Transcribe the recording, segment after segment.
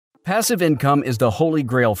Passive income is the holy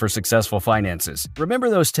grail for successful finances. Remember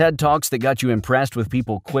those TED Talks that got you impressed with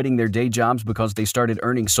people quitting their day jobs because they started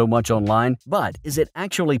earning so much online? But is it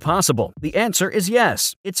actually possible? The answer is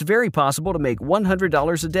yes. It's very possible to make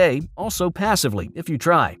 $100 a day, also passively, if you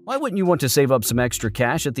try. Why wouldn't you want to save up some extra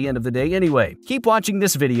cash at the end of the day anyway? Keep watching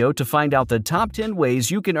this video to find out the top 10 ways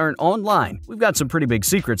you can earn online. We've got some pretty big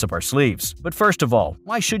secrets up our sleeves. But first of all,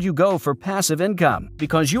 why should you go for passive income?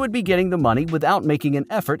 Because you would be getting the money without making an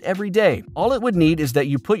effort every day. All it would need is that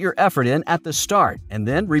you put your effort in at the start and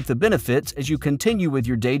then reap the benefits as you continue with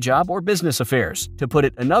your day job or business affairs. To put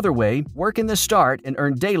it another way, work in the start and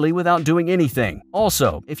earn daily without doing anything.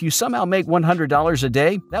 Also, if you somehow make $100 a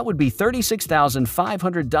day, that would be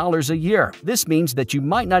 $36,500 a year. This means that you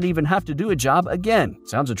might not even have to do a job again.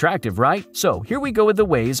 Sounds attractive, right? So here we go with the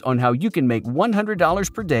ways on how you can make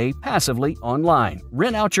 $100 per day passively online.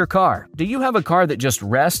 Rent out your car. Do you have a car that just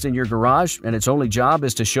rests in your garage and its only job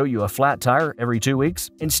is to show you a flat tire every 2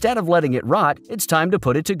 weeks? Instead of letting it rot, it's time to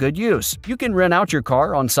put it to good use. You can rent out your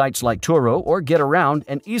car on sites like Turo or Get Around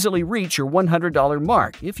and easily reach your $100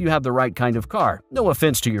 mark if you have the right kind of car. No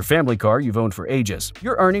offense to your family car you've owned for ages.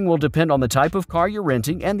 Your earning will depend on the type of car you're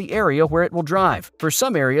renting and the area where it will drive. For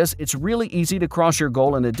some areas, it's really easy to cross your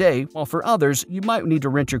goal in a day, while for others, you might need to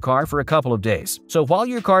rent your car for a couple of days. So while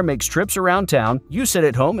your car makes trips around town, you sit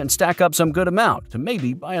at home and stack up some good amount to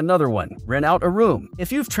maybe buy another one. Rent out a room.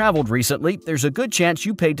 If you've traveled recently, there's a good chance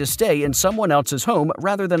you paid to stay in someone else's home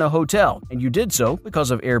rather than a hotel, and you did so because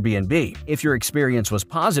of Airbnb. If your experience was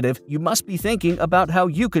positive, you must be thinking about how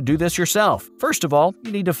you could do this yourself. First of all,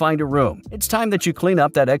 you need to find a room. It's time that you clean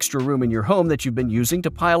up that extra room in your home that you've been using to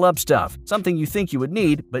pile up stuff, something you think you would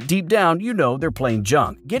need, but deep down you know they're plain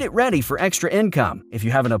junk. Get it ready for extra income. If you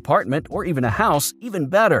have an apartment or even a house, even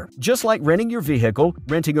better. Just like renting your vehicle,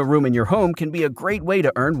 renting a room in your home can be a great way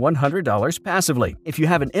to earn $100 passively. If you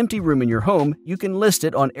have an empty room in your home, you can list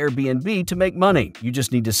it on Airbnb to make money. You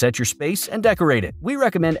just need to set your space and decorate it. We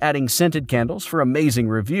recommend adding scented candles for amazing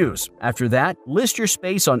reviews. After that, list your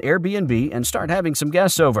space on Airbnb and start having some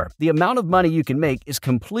guests over. The amount of money you can make is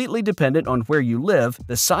completely dependent on where you live,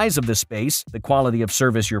 the size of the space, the quality of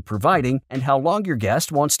service you're providing, and how long your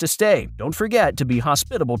guest wants to stay. Don't forget to be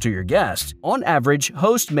hospitable to your guests. On average,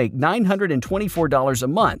 hosts make $924 a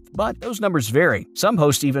month, but those numbers vary. Some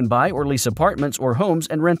hosts even buy or lease apartments or homes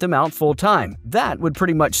and rent them out full-time. That would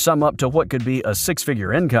pretty much sum up to what could be a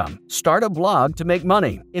six-figure income. Start a blog to make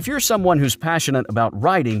money. If you're someone who's passionate about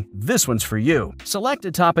writing, this one's for you. Select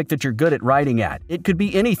a topic that you're good at writing at. It could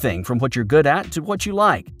be anything from what you're good at to what you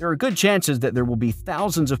like. There are good chances that there will be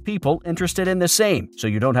thousands of people interested in the same, so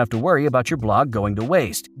you don't have to worry about your blog going to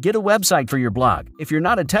waste. Get a website for your blog. If you're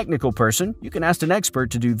not a technical person, you can ask an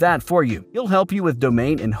expert to do that for you. He'll help you with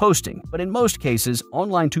domain and hosting, but in most cases,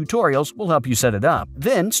 online tutorials will help you set it up.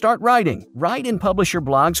 Then start writing. Write and publish your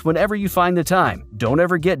blogs whenever you find the time. Don't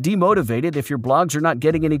ever get demotivated if your blogs are not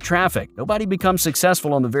getting any traffic. Nobody becomes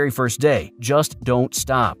successful on the very first day. Just don't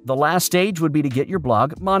stop. The last stage would be to get your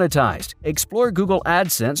blog monetized. Explore Google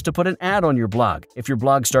AdSense to put an ad on your blog. If your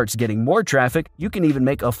blog starts getting more traffic, you can even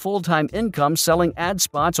make a full-time income selling ad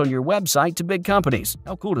spots on your website to big companies.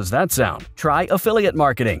 How cool does that sound? Try affiliate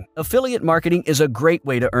marketing. Affiliate marketing is a great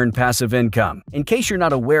way to earn passive income. In case you're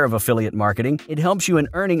not aware of affiliate marketing, it helps you in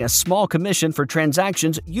earning a small commission for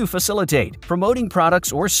transactions you facilitate. Promoting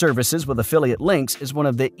products or services with affiliate links is one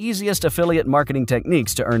of the easiest affiliate marketing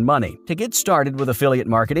techniques to earn money. To get started with affiliate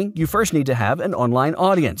marketing, you first need to have an online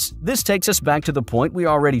audience. This takes us back to the point we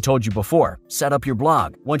already told you before. Set up your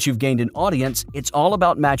blog. Once you've gained an audience, it's all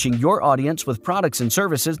about matching your audience with products and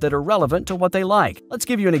services that are relevant to what they like. Let's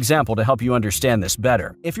give you an example to help you understand this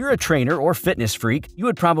better. If you're a trainer or fitness freak, you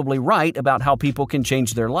would probably write about how people can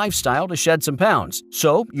change their lifestyle to shed some pounds.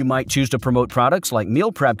 So, you might choose to promote products like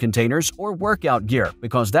meal prep containers or workout gear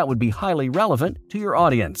because that would be highly relevant to your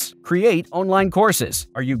audience. Create online courses.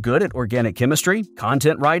 Are you good at organic chemistry,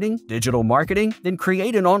 content writing, digital marketing? Then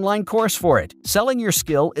create an online course for it. Selling your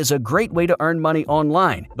skill is a great way to earn money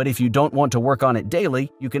online, but if you don't want to work on it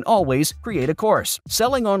daily, you can always create a course.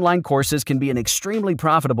 Selling online courses can be an extremely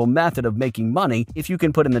profitable method of making money if you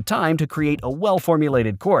can put in the time to create a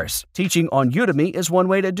well-formulated course. Teaching on Udemy is one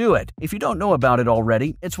way to do it. If you don't know about it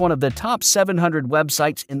already, it's one of the top 700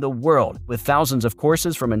 websites in the world, with thousands of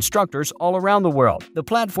courses from instructors all around the world. The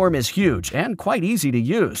platform is huge and quite easy to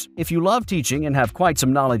use. If you love teaching and have quite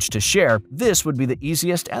some knowledge to share, this would be the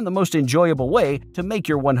easiest and the most enjoyable way to make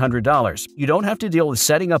your $100. You don't have to deal with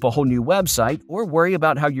setting up a whole new website or worry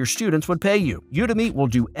about how your students would pay you. Udemy will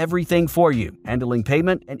do everything for you, handling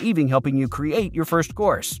payment and even helping you create your first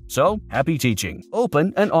course. So, happy teaching.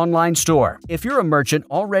 Open an online store. If you're a merchant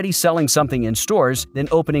already selling something in store, stores, then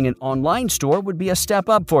opening an online store would be a step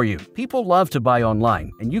up for you. People love to buy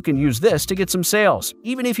online, and you can use this to get some sales.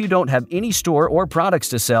 Even if you don't have any store or products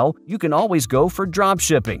to sell, you can always go for drop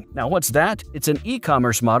shipping. Now what's that? It's an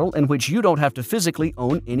e-commerce model in which you don't have to physically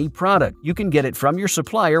own any product. You can get it from your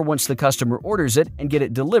supplier once the customer orders it and get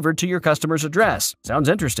it delivered to your customer's address. Sounds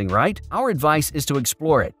interesting, right? Our advice is to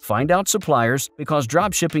explore it. Find out suppliers, because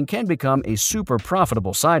drop shipping can become a super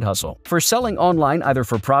profitable side hustle. For selling online either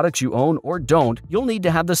for products you own or don't, you'll need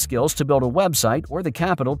to have the skills to build a website or the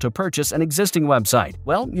capital to purchase an existing website.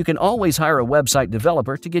 Well, you can always hire a website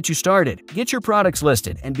developer to get you started. Get your products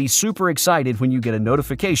listed and be super excited when you get a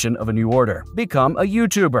notification of a new order. Become a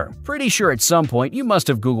YouTuber. Pretty sure at some point you must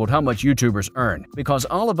have Googled how much YouTubers earn, because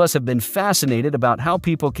all of us have been fascinated about how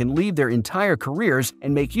people can leave their entire careers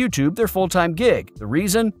and make YouTube their full-time gig. The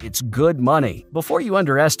reason? It's good money. Before you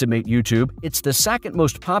underestimate YouTube, it's the second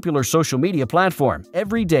most popular social media platform.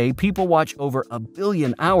 Every day, people watch over 1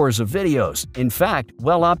 billion hours of videos. In fact,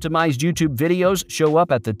 well-optimized YouTube videos show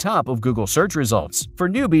up at the top of Google search results. For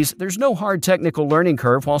newbies, there's no hard technical learning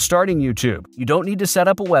curve while starting YouTube. You don't need to set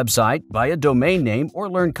up a website, buy a domain name, or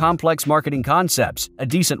learn complex marketing concepts. A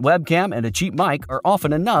decent webcam and a cheap mic are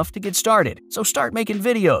often enough to get started. So start making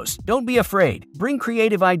videos. Don't be afraid. Bring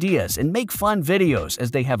creative ideas and make fun videos,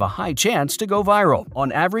 as they have a high chance to go viral.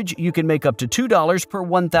 On average, you can make up to $2 per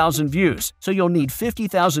 1,000 views, so you'll need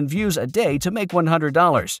 50,000 views a day to make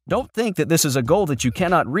 $100. Don't think that this is a goal that you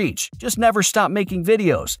cannot reach. Just never stop making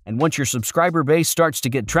videos, and once your subscriber base starts to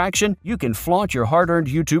get traction, you can flaunt your hard-earned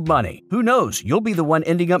YouTube money. Who knows, you'll be the one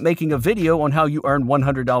ending up making a video on how you earn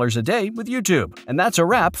 $100 a day with YouTube. And that's a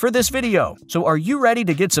wrap for this video. So are you ready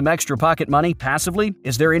to get some extra pocket money passively?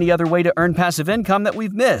 Is there any other way to earn passive income that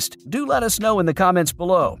we've missed? Do let us know in the comments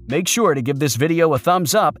below. Make sure to give this video a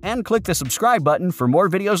thumbs up and click the subscribe button for more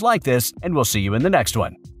videos like this, and we'll see you in the next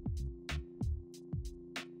one.